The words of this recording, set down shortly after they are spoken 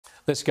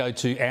Let's go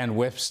to Anne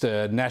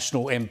Webster,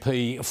 National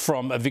MP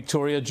from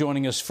Victoria,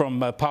 joining us from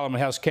Parliament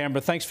House,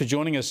 Canberra. Thanks for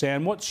joining us,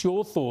 Anne. What's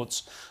your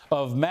thoughts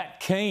of Matt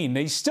Kean?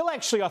 He's still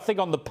actually, I think,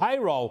 on the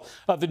payroll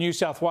of the New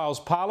South Wales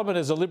Parliament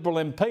as a Liberal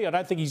MP. I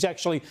don't think he's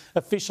actually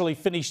officially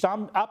finished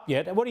up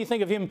yet. What do you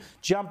think of him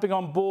jumping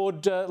on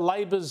board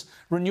Labor's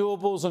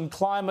renewables and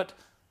climate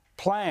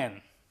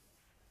plan?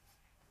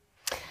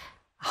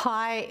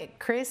 Hi,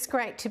 Chris.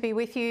 Great to be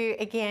with you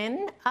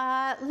again.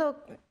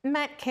 Look,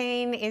 Matt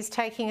Kean is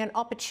taking an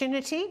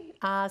opportunity,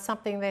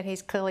 something that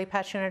he's clearly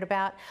passionate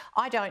about.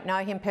 I don't know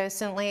him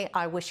personally.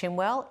 I wish him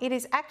well. It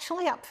is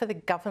actually up for the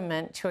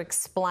government to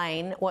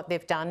explain what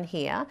they've done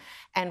here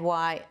and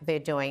why they're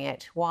doing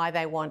it, why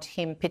they want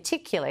him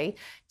particularly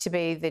to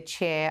be the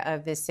chair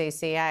of the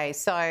CCA.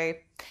 So,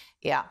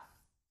 yeah.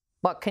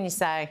 What can you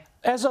say?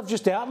 As I've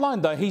just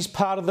outlined, though, he's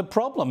part of the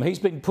problem. He's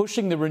been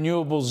pushing the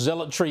renewables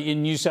zealotry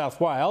in New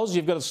South Wales.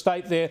 You've got a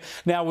state there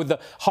now with the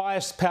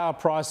highest power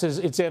prices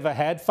it's ever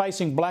had,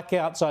 facing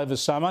blackouts over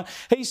summer.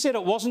 He said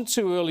it wasn't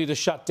too early to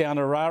shut down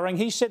Eraring.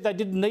 He said they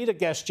didn't need a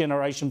gas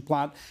generation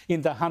plant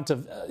in the Hunter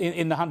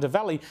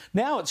Valley.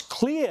 Now it's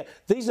clear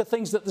these are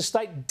things that the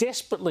state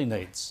desperately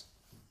needs.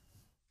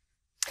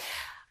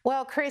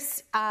 Well,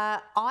 Chris,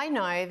 I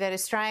know that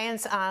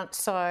Australians aren't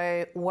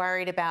so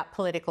worried about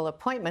political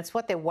appointments.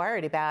 What they're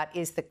worried about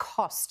is the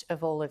cost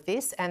of all of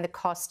this and the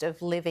cost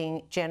of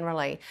living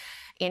generally.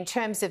 In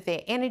terms of their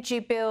energy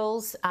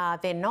bills,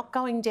 they're not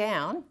going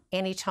down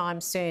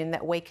anytime soon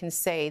that we can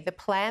see. The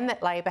plan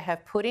that Labor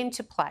have put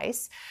into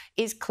place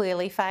is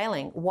clearly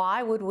failing.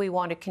 Why would we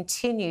want to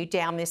continue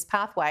down this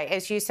pathway?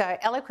 As you so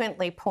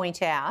eloquently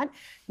point out,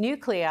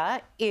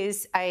 nuclear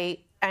is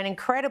an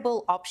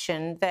incredible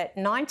option that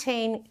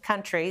 19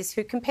 countries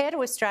who compare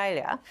to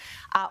Australia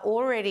are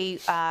already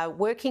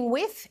working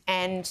with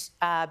and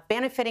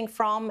benefiting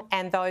from,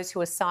 and those who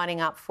are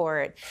signing up for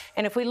it.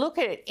 And if we look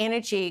at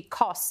energy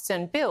costs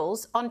and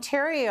bills,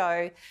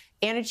 Ontario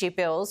energy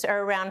bills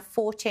are around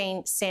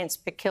 14 cents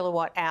per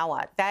kilowatt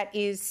hour. That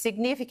is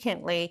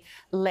significantly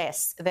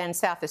less than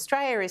South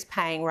Australia is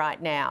paying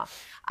right now,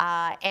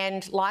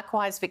 and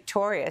likewise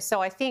Victoria.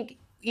 So I think,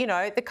 you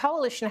know, the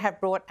Coalition have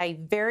brought a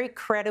very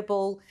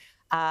credible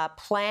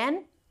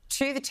plan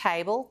to the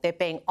table. They're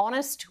being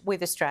honest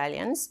with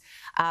Australians.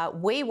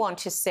 We want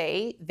to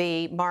see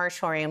the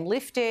moratorium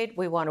lifted.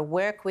 We want to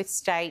work with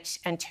state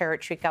and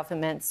territory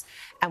governments,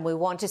 and we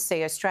want to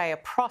see Australia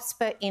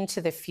prosper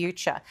into the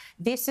future.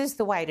 This is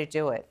the way to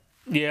do it.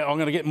 Yeah, I'm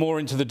going to get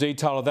more into the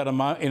detail of that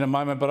in a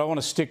moment, but I want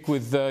to stick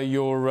with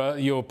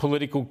your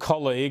political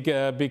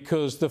colleague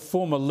because the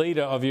former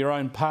leader of your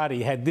own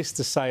party had this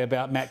to say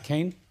about Matt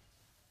Kean.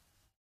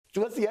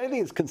 What's the only thing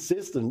that's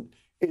consistent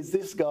is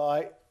this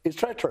guy is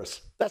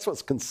treacherous. That's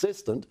what's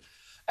consistent.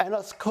 And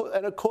of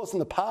course, in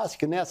the past, you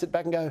can now sit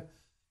back and go,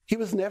 he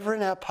was never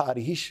in our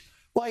party. He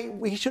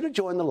should have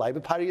joined the Labor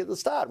Party at the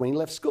start when he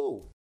left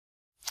school.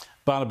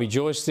 Barnaby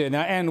Joyce there.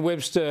 Now, Anne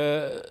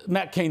Webster,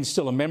 Matt Kean's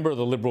still a member of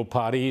the Liberal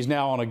Party. He's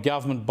now on a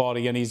government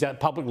body and he's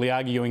publicly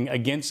arguing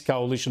against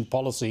coalition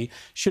policy.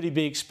 Should he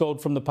be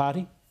expelled from the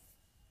party?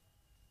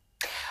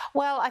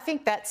 Well, I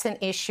think that's an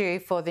issue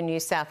for the New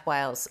South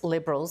Wales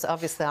Liberals.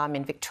 Obviously, I'm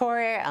in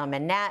Victoria, I'm a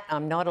Nat,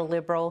 I'm not a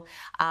Liberal.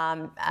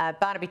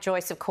 Barnaby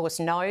Joyce, of course,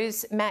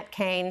 knows Matt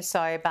Kean,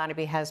 so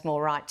Barnaby has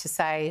more right to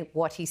say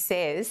what he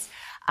says.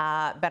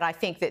 But I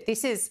think that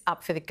this is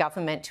up for the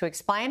government to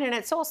explain, and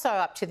it's also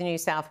up to the New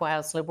South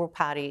Wales Liberal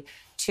Party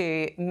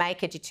to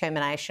make a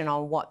determination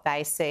on what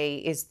they see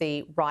is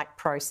the right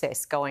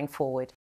process going forward.